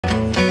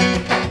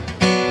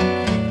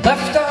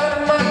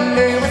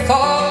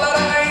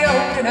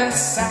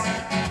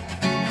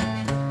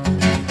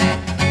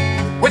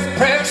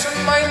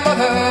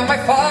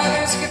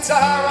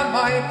guitar on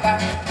my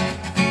back.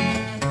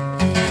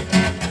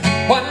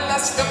 One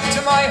last look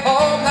to my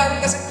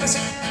homeland as it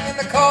glistened in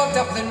the cold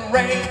Dublin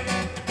rain.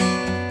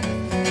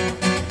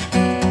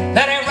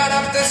 Then I ran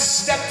up the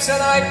steps and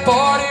I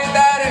boarded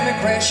that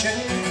immigration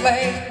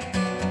plane,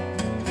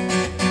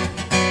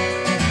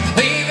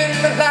 leaving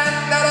the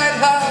land that I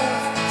love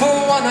for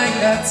one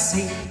night at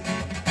sea.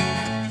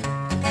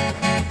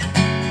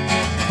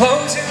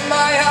 Closing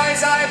my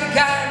eyes, I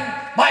began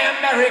my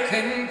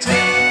American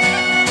dream.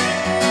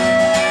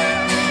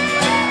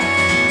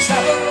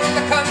 Traveled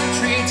the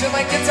country till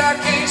my guitar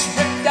case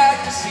ripped at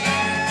the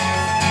seams.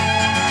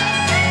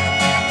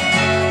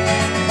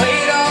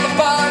 Played all the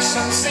bars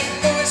from St.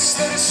 Louis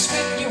to the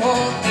sweet New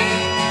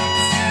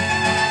Orleans.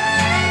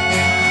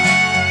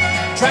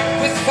 Drank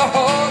with the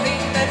holy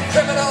men,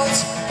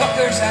 criminals,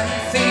 hookers and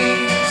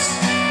thieves.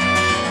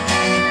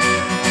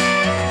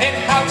 In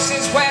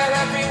houses where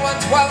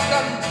everyone's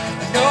welcome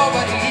and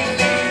nobody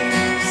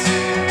leaves.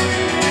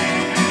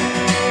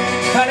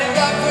 Fell in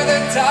love with a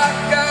dark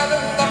girl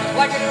that looked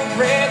like an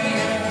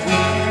Arabian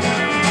queen.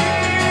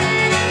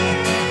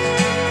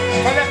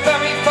 From the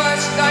very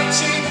first night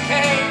she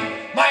became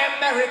my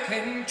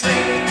American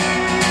dream.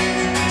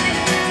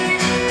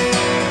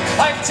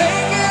 I've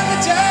taken the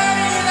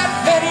journey that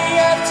many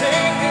have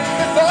taken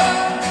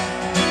before,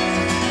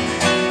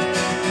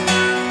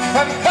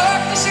 from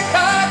Cork to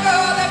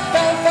Chicago, then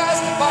Belfast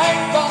to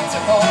find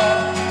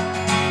Baltimore.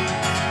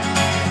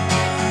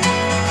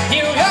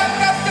 New York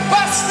up to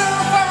Boston,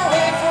 far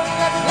away from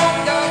that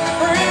land of the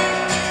free.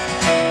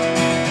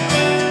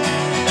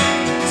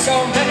 So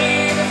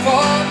many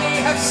before me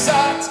have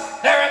sought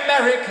their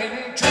American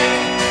dream.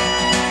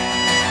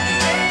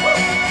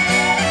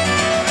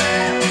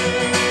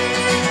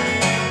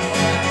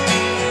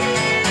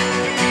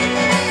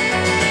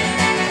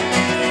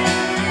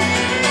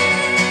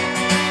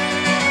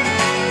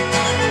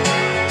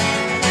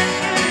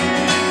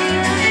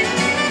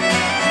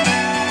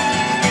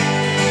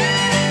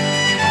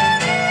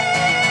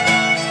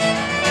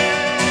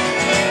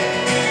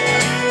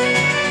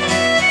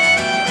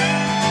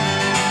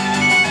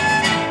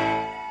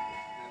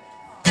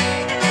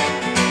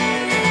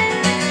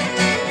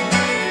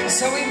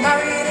 So we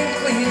married in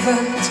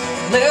Cleveland,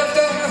 lived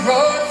on the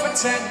road for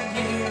 10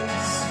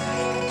 years.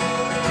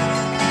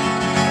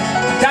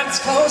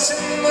 Danced close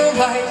in the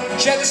moonlight,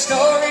 shared the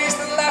stories,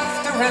 the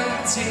laughter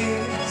and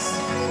tears.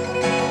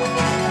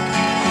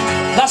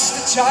 Lost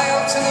a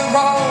child to the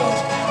road,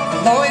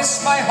 the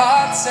lowest my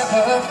heart's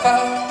ever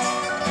felt.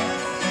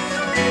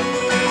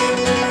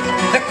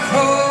 The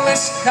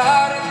cruelest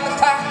card in the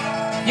pack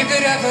you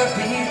could ever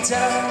be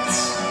dealt.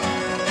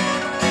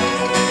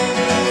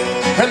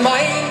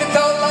 Reminded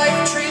though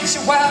life treats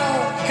you well,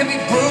 can be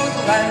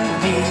brutal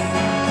and mean.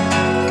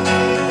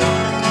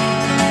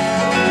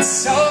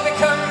 So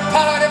become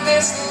part of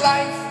this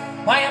life,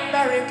 my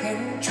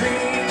American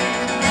dream.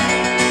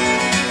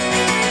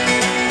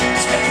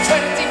 It's been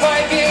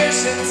 25 years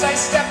since I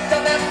stepped